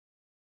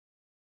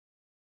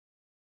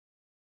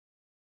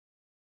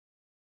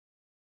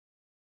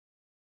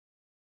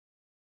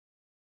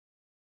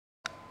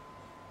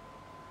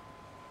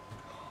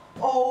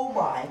Oh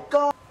my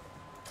god!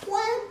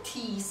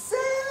 20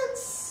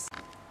 cents?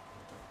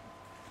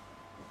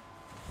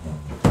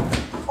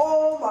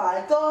 Oh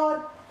my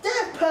god!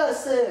 That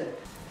person!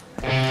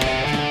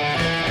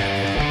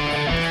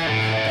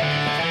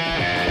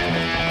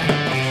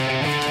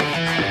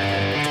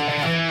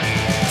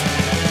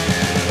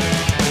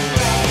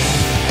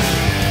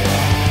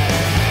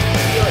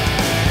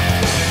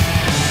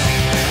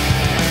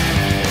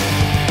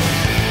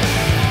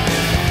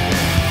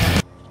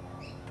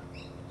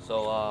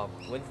 So,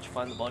 when did you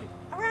find the body?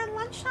 Around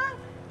lunchtime.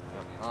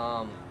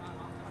 How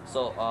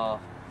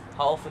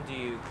often do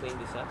you clean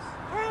this house?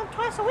 Around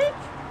twice a week.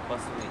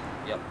 Twice a week.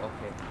 Yep.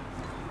 Okay.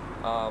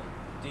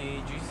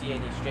 Did you see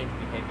any strange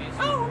behaviors?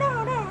 Oh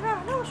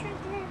no strange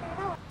behavior at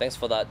all. Thanks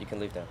for that. You can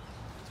leave now.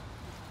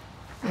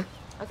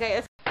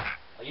 Okay.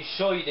 Are you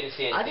sure you didn't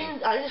see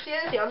anything? I didn't see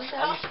anything. I'm just a Are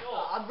you housekeeper.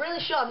 sure? I'm really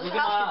sure. I'm just Look a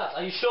at my eyes. housekeeper.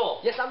 Are you sure?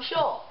 Yes, I'm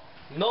sure.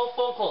 No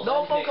phone calls.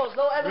 No phone anything? calls.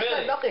 No evidence.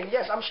 Really? Nothing.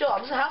 Yes, I'm sure.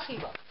 I'm just a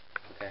housekeeper.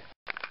 Okay.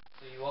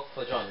 So you work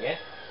for John, yeah?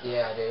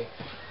 Yeah, I do.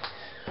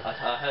 I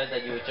heard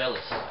that you were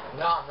jealous.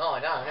 No.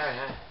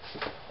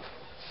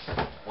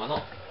 Why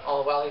not?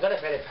 Oh well, he got a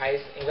better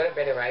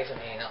raise than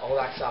me and all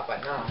that stuff,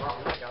 but no, I'm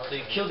not jealous. So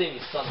you killed him,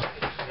 his son.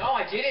 No,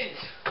 I didn't.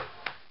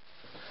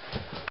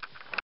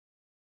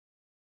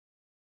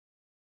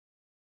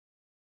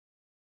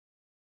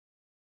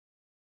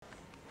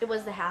 It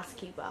was the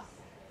housekeeper.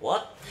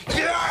 What?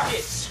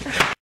 Yes!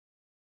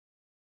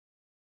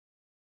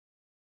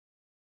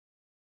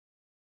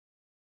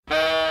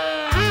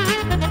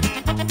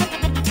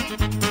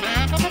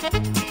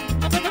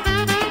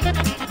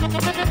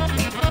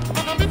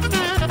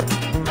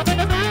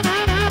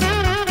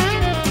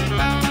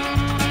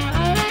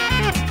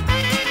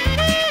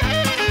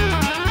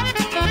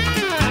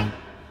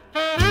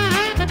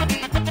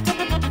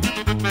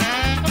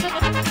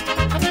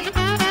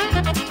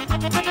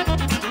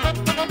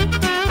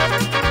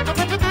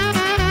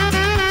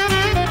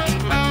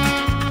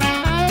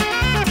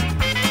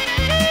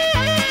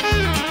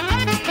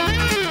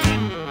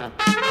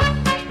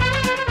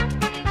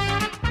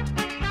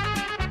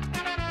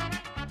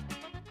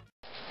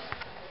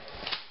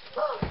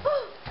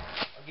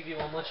 I'll give you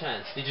one more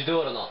chance. Did you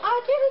do it or not?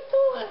 I didn't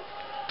do it.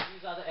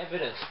 These are the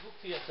evidence. Look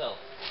to yourself.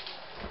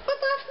 But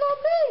that's not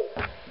me.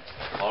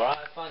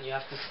 Alright, fine. You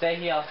have to stay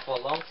here for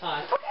a long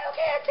time. Okay,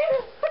 I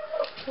didn't. But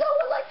no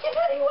one liked him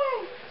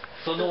anyway.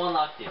 So no one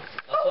liked him.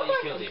 That's why you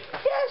killed him.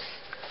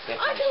 Yes.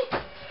 I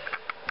did.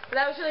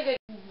 That was really good.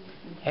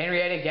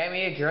 Henrietta gave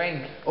me a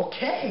drink.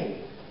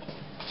 Okay.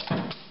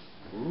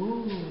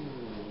 Ooh.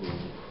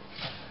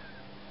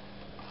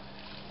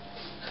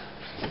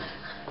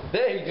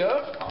 There you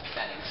go. Oh,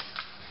 thanks.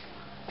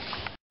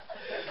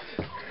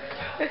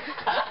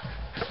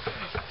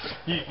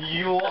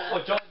 You work for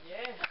John,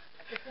 yeah?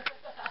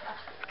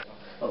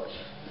 Oh.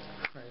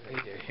 You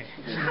do.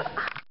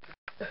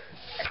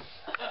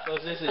 So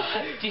this is...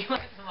 Do you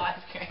want some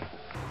ice cream?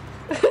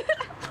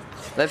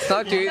 Let's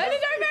not do Don't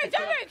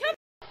come.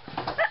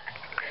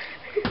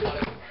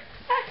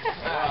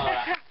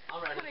 Alright,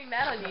 I'm ready. Putting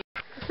that on you.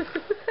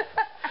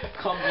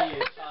 Come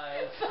here,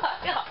 child.